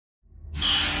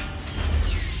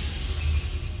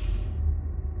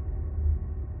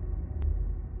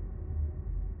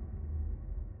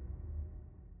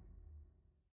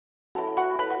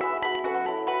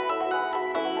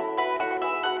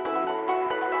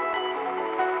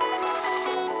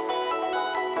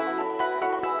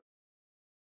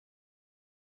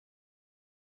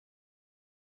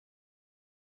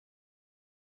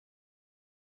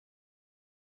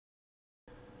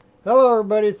Hello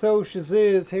everybody, it's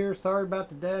SHAZIZZ here. Sorry about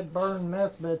the dad burn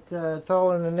mess, but it's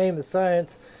all in the name of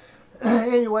science.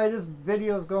 Anyway, this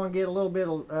video is going to get a little bit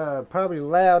probably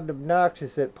loud and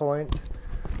obnoxious at points.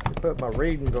 I put my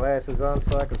reading glasses on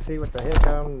so I can see what the heck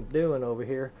I'm doing over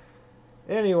here.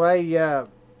 Anyway,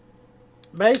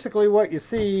 basically what you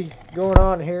see going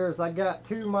on here is I got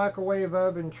two microwave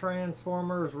oven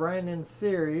transformers running in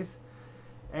series.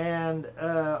 And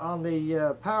on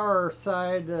the power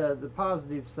side, the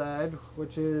positive side,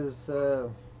 which is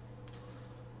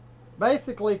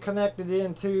basically connected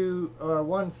into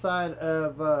one side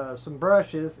of some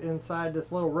brushes inside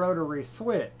this little rotary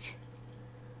switch.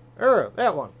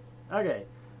 That one. Okay.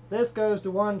 This goes to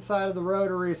one side of the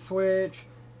rotary switch,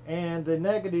 and the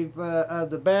negative of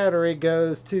the battery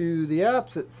goes to the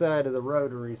opposite side of the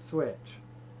rotary switch.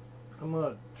 I'm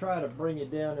going to try to bring it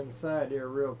down inside here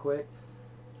real quick,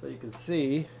 so you can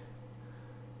see.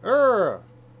 There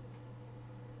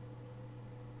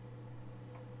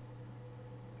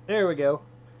we go.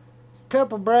 There's a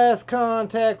couple brass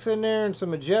contacts in there and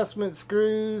some adjustment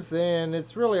screws, and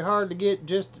it's really hard to get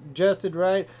just adjusted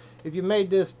right. If you made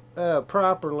this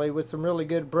properly with some really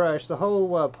good brush, the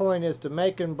whole point is to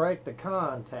make and break the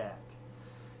contact.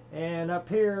 And up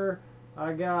here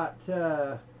I got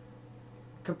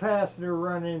capacitor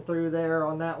running through there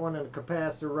on that one, and a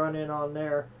capacitor running on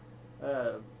there,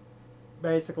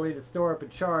 basically to store up a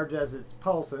charge as it's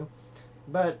pulsing.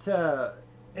 But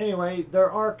anyway,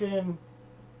 they're arcing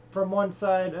from one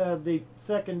side of the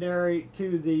secondary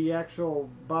to the actual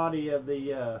body of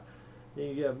the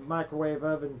microwave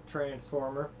oven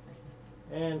transformer.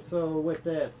 And so with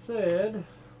that said,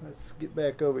 let's get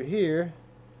back over here.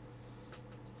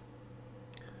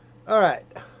 Alright.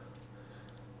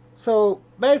 So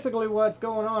basically what's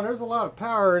going on, there's a lot of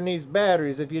power in these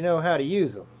batteries if you know how to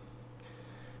use them.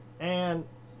 And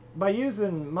by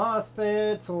using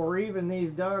MOSFETs or even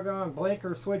these doggone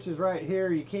blinker switches right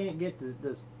here, you can't get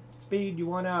the speed you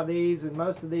want out of these, and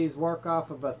most of these work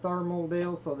off of a thermal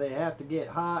deal, so they have to get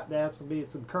hot. There has to be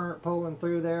some current pulling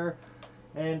through there.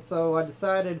 And so I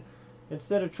decided,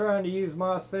 instead of trying to use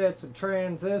MOSFETs and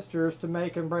transistors to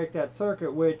make and break that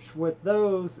circuit, which with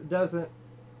those doesn't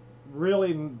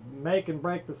really make and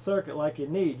break the circuit like you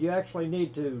need. You actually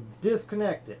need to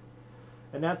disconnect it,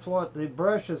 and that's what the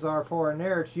brushes are for in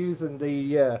there. It's using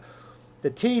the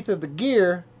teeth of the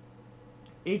gear,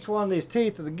 each one of these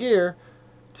teeth of the gear,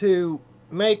 to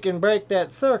make and break that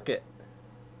circuit.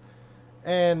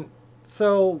 And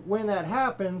so when that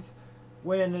happens,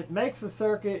 when it makes a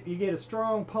circuit, you get a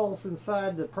strong pulse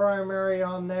inside the primary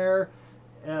on there,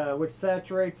 which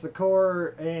saturates the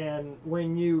core, and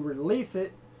when you release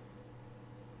it,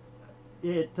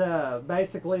 it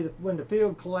basically, when the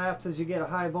field collapses, you get a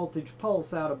high voltage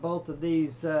pulse out of both of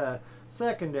these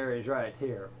secondaries right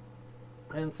here.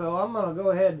 And so I'm going to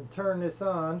go ahead and turn this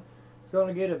on. It's going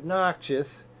to get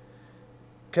obnoxious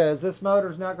because this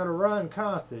motor's not going to run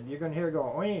constant. You're going to hear it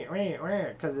going wee, wee, wee,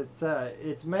 because it's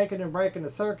making and breaking the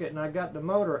circuit, and I got the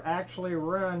motor actually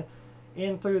run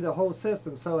in through the whole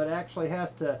system. So it actually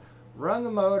has to run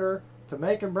the motor to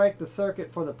make and break the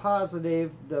circuit for the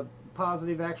positive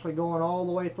actually going all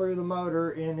the way through the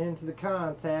motor and into the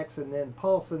contacts, and then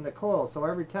pulsing the coil. So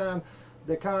every time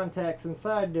the contacts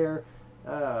inside there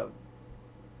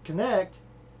connect,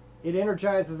 it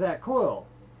energizes that coil.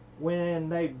 When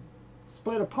they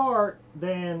split apart,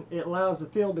 then it allows the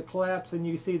field to collapse, and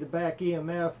you see the back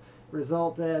EMF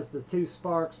result as the two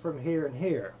sparks from here and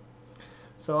here.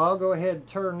 So I'll go ahead and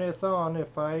turn this on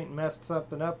if I ain't messed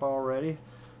something up already.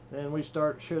 Then we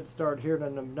should start hearing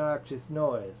an obnoxious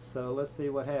noise. So let's see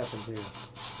what happens here.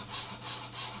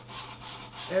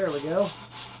 There we go.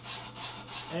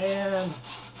 And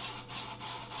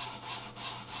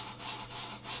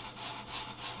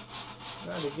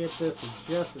try to get this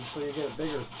adjusted so you get a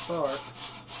bigger spark.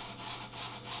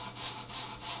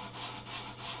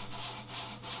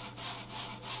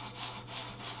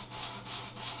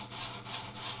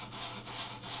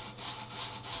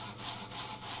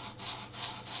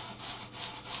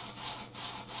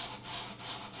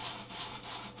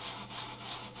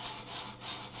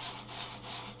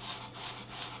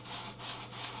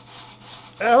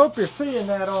 I hope you're seeing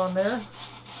that on there.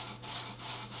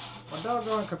 My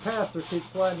doggone capacitor keeps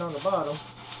sliding on the bottom.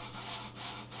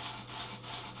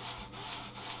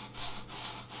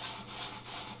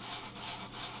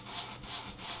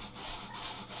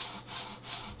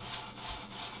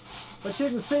 But you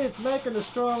can see it's making a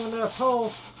strong enough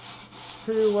pulse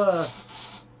to,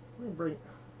 let me bring,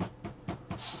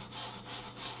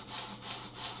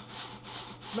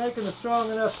 making a strong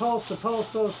enough pulse to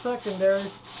pulse those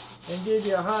secondaries and give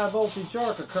you a high voltage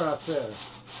arc across there.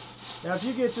 Now if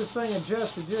you get this thing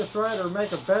adjusted just right, or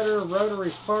make a better rotary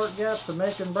spark gap to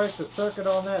make and break the circuit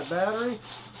on that battery,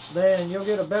 then you'll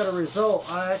get a better result.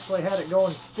 I actually had it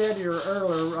going steadier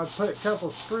earlier. I put a couple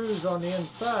screws on the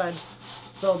inside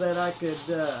so that I could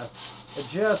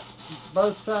adjust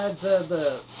both sides of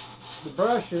the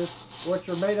brushes, which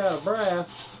are made out of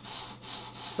brass,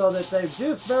 so that they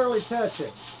just barely touch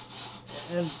it.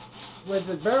 And with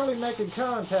it barely making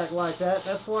contact like that,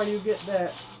 that's why you get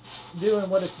that doing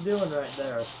what it's doing right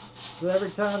there. So every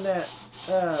time that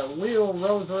wheel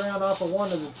rolls around off of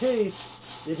one of the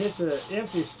teeth, it hits an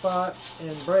empty spot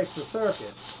and breaks the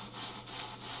circuit.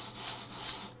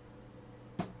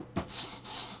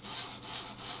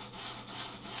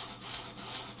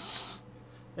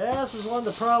 Yeah, this is one of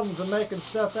the problems of making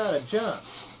stuff out of junk.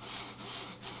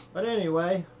 But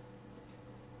anyway,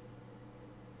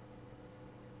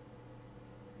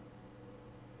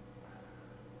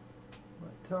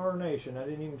 tarnation, I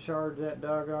didn't even charge that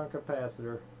doggone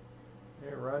capacitor.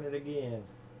 And run it again.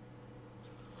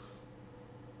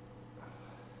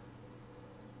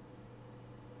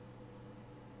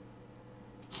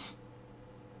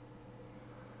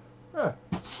 Huh.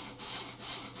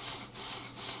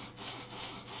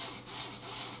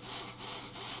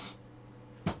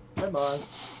 Come on.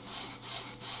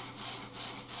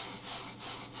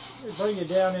 Let me bring you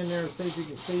down in there and see if you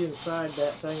can see inside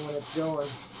that thing when it's going.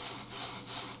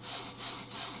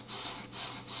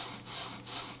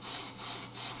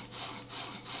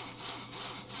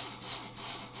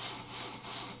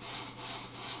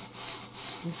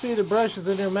 You see the brushes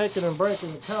in there making and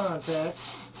breaking the contact.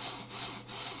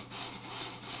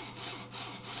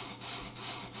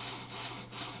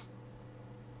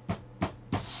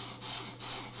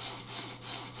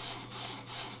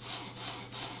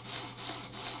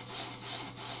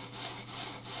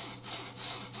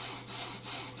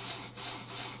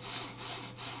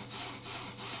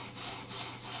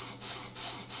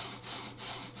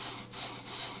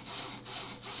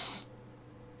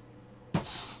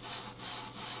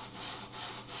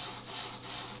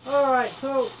 Alright,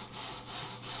 so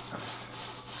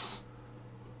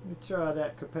let me try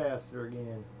that capacitor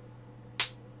again.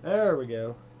 There we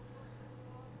go.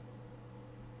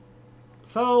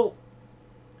 So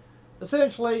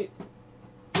essentially,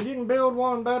 you can build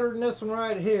one better than this one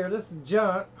right here. This is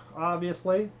junk,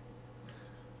 obviously.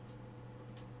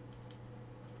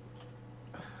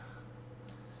 You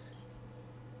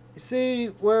see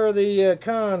where the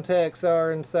contacts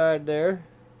are inside there.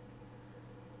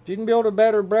 If you can build a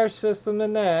better brush system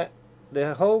than that,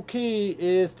 the whole key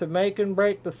is to make and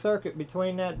break the circuit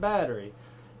between that battery.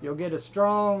 You'll get a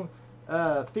strong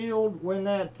field when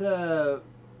that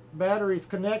battery's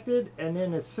connected, and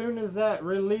then as soon as that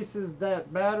releases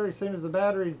that battery, as soon as the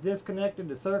battery's disconnected,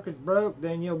 the circuit's broke,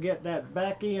 then you'll get that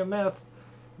back EMF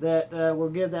that will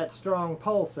give that strong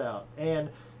pulse out.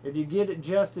 And if you get it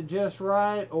adjusted just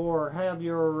right, or have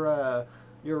your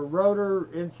rotor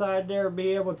inside there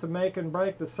be able to make and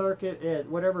break the circuit at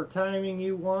whatever timing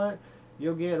you want,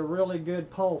 you'll get a really good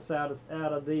pulse out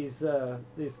of these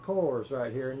cores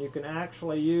right here. And you can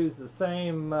actually use the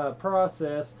same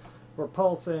process for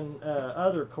pulsing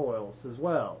other coils as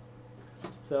well.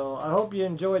 So I hope you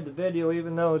enjoyed the video,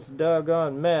 even though it's a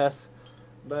doggone mess.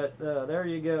 But there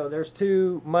you go. There's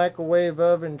two microwave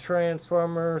oven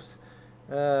transformers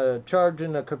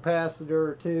charging a capacitor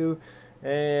or two,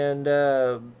 and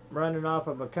running off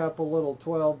of a couple little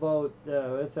 12 volt,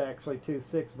 it's actually two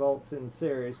 6 volts in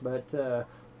series, but so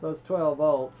it's 12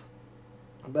 volts,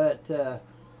 but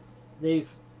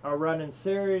these are running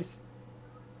series.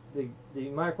 The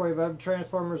microwave oven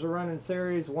transformers are running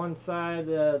series. One side,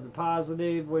 the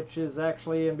positive, which is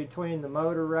actually in between the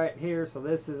motor right here, so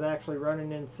this is actually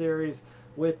running in series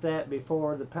with that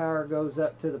before the power goes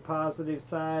up to the positive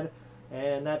side.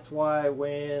 And that's why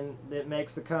when it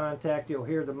makes the contact, you'll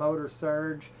hear the motor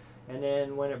surge, and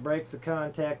then when it breaks the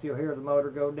contact, you'll hear the motor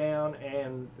go down.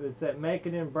 And it's that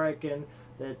making and breaking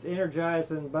that's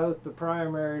energizing both the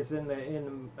primaries in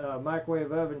the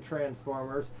microwave oven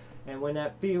transformers. And when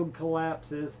that field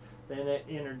collapses, then it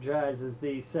energizes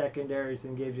the secondaries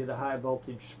and gives you the high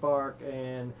voltage spark.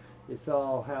 And you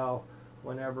saw how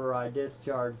whenever I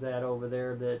discharge that over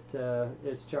there, that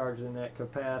it's charging that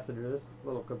capacitor. This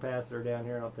little capacitor down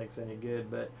here I don't think it's any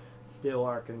good, but it's still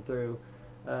arcing through.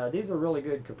 These are really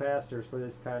good capacitors for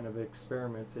this kind of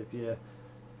experiments if you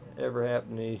ever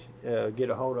happen to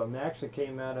get a hold of them. They actually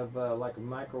came out of like a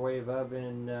microwave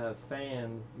oven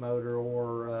fan motor,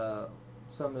 or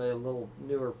some of the little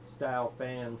newer style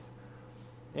fans.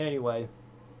 Anyway,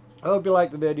 I hope you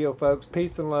liked the video, folks.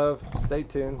 Peace and love. Stay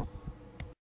tuned.